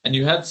 and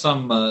you had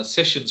some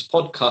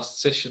podcast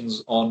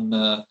sessions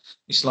on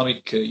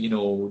Islamic,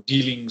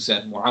 dealings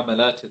and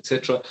muamalat,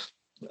 etc.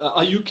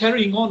 Are you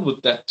carrying on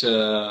with that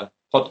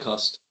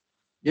podcast?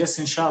 Yes,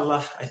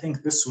 inshallah. I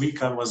think this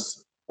week I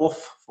was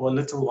off for a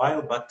little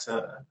while, but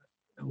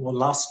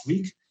last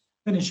week.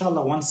 Then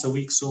inshallah once a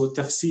week. So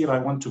tafsir, I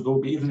want to go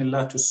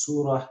bi'idhnillah to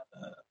Surah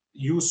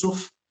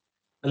Yusuf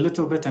a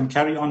little bit and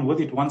carry on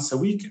with it once a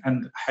week.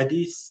 And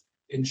hadith,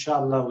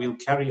 inshallah, we'll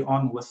carry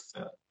on with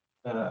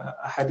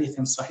a hadith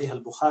in Sahih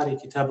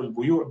al-Bukhari, Kitab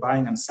al-Buyu',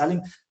 buying and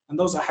selling. And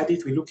those are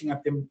hadith, we're looking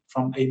at them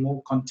from a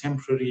more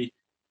contemporary,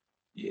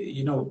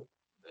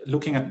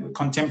 looking at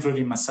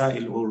contemporary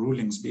masail or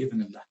rulings,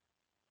 bi'idhnillah.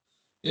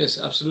 Yes,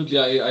 absolutely.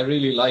 I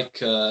really like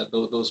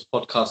those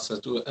podcasts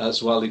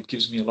as well. It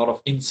gives me a lot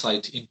of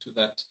insight into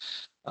that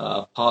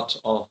part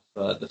of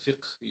the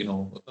fiqh,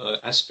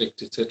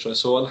 aspect, etc.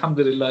 So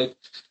alhamdulillah,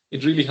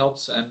 it really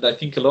helps. And I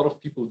think a lot of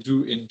people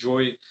do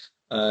enjoy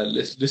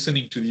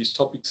listening to these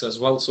topics as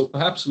well. So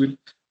perhaps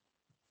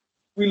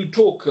we'll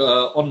talk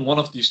on one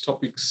of these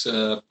topics,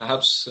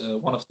 perhaps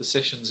one of the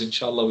sessions,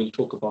 inshallah, we'll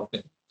talk about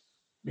them.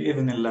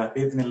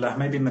 Bi'idhnillah.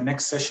 Maybe in the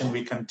next session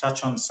we can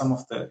touch on some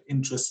of the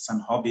interests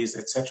and hobbies,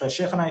 etc.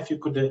 Shaykhana, if you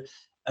could,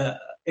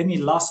 any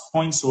last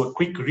points or a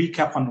quick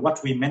recap on what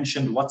we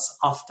mentioned, what's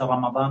after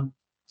Ramadan?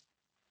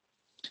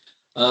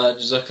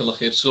 Jazakallah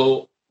khair.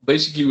 So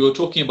basically we were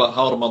talking about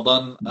how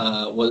Ramadan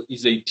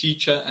is a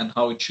teacher and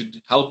how it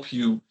should help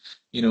you,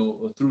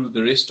 through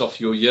the rest of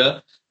your year,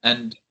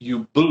 and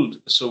you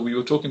build. So we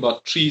were talking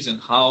about trees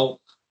and how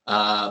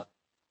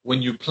when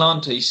you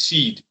plant a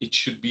seed, it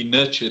should be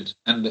nurtured.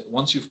 And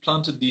once you've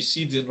planted these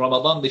seeds in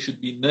Ramadan, they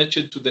should be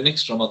nurtured to the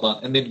next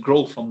Ramadan and then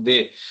grow from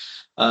there.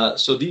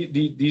 So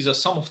these are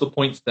some of the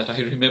points that I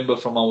remember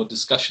from our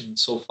discussion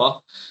so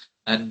far.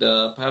 And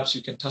perhaps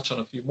you can touch on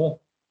a few more.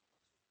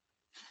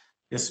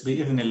 Yes,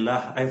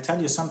 bi'idhnillah. I'll tell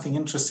you something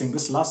interesting.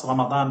 This last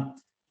Ramadan,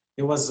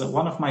 it was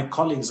one of my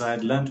colleagues I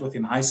had learned with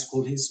in high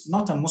school. He's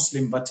not a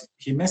Muslim, but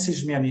he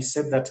messaged me and he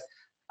said that,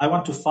 I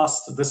want to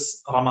fast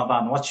this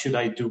Ramadan. What should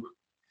I do?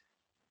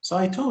 So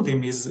I told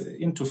him he's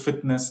into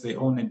fitness, they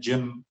own a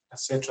gym,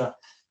 etc.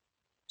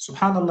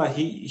 Subhanallah,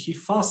 he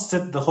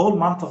fasted the whole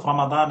month of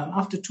Ramadan, and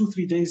after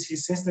 2-3 days, he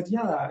says that,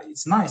 yeah,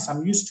 it's nice,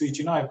 I'm used to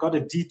it. I've got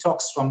a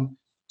detox from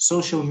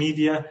social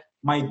media.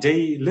 My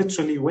day,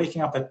 literally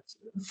waking up at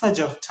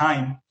Fajr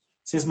time,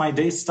 says my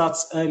day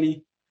starts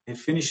early, it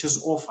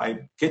finishes off,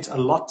 I get a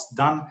lot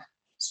done.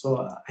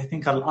 So I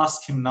think I'll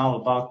ask him now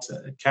about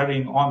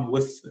carrying on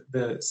with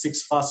the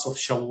 6 fasts of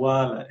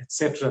Shawwal,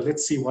 etc.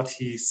 Let's see what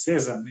he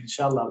says, and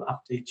inshallah I'll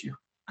update you.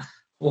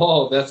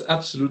 Wow, that's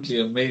absolutely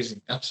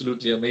amazing.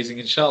 Absolutely amazing.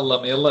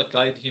 Inshallah, may Allah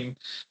guide him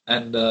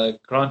and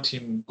grant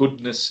him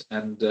goodness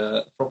and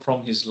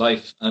from his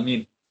life.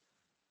 Ameen.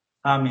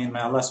 Ameen.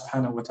 May Allah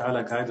subhanahu wa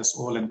ta'ala guide us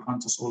all and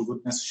grant us all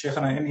goodness.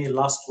 Shaykhana, any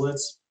last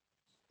words?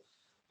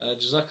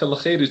 Jazakallah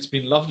khair. It's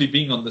been lovely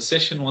being on the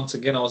session once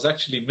again. I was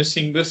actually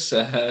missing this.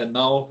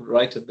 Now,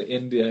 right at the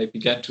end, I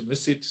began to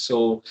miss it.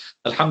 So,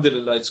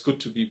 Alhamdulillah, it's good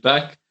to be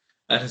back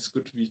and it's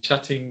good to be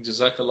chatting.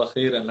 Jazakallah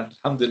khair. And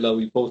Alhamdulillah,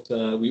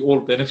 we all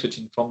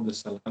benefiting from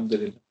this.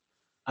 Alhamdulillah.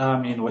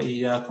 Ameen wa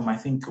iyaakum. I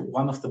think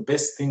one of the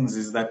best things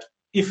is that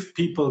if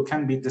people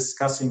can be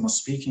discussing or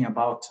speaking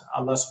about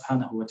Allah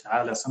subhanahu wa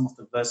ta'ala, some of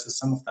the verses,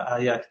 some of the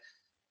ayat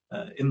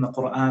in the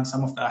Quran,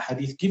 some of the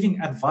hadith, giving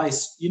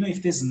advice,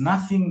 if there's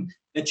nothing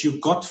that you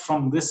got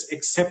from this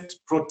except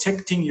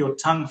protecting your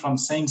tongue from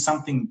saying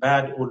something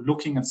bad or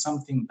looking at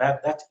something bad,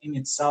 that in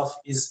itself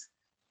is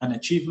an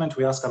achievement.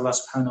 We ask Allah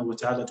subhanahu wa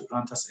ta'ala to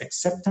grant us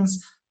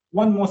acceptance.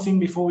 One more thing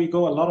before we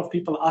go, a lot of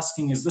people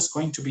asking, is this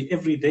going to be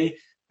every day?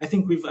 I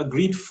think we've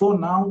agreed for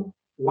now,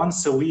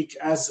 once a week,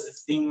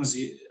 as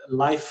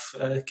life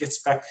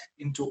gets back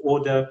into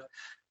order,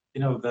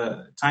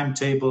 the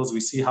timetables,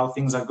 we see how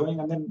things are going,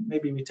 and then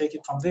maybe we take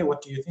it from there.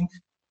 What do you think?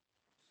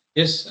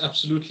 Yes,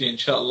 absolutely,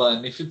 inshallah.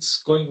 And if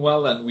it's going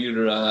well and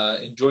we're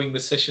enjoying the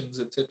sessions,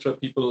 etc.,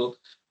 people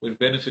we're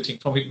benefiting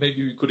from it,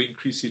 maybe we could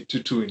increase it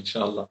to 2,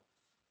 inshallah.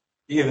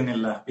 بإذن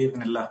الله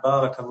بإذن الله.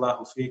 بارك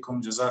الله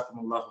فيكم. جزاكم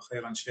الله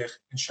خيرا شيخ.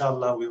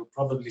 Inshallah, we'll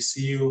probably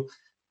see you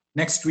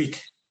next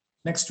week.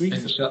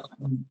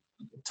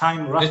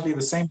 Time roughly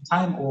the same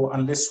time, or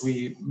unless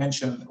we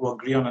mention or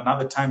agree on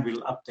another time,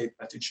 we'll update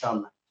that,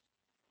 inshallah.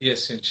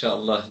 Yes,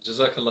 inshallah.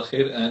 Jazakallah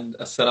khair and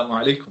assalamu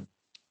alaikum.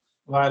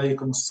 Wa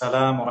alaikum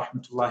assalam wa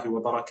rahmatullahi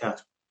wa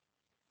barakatuh.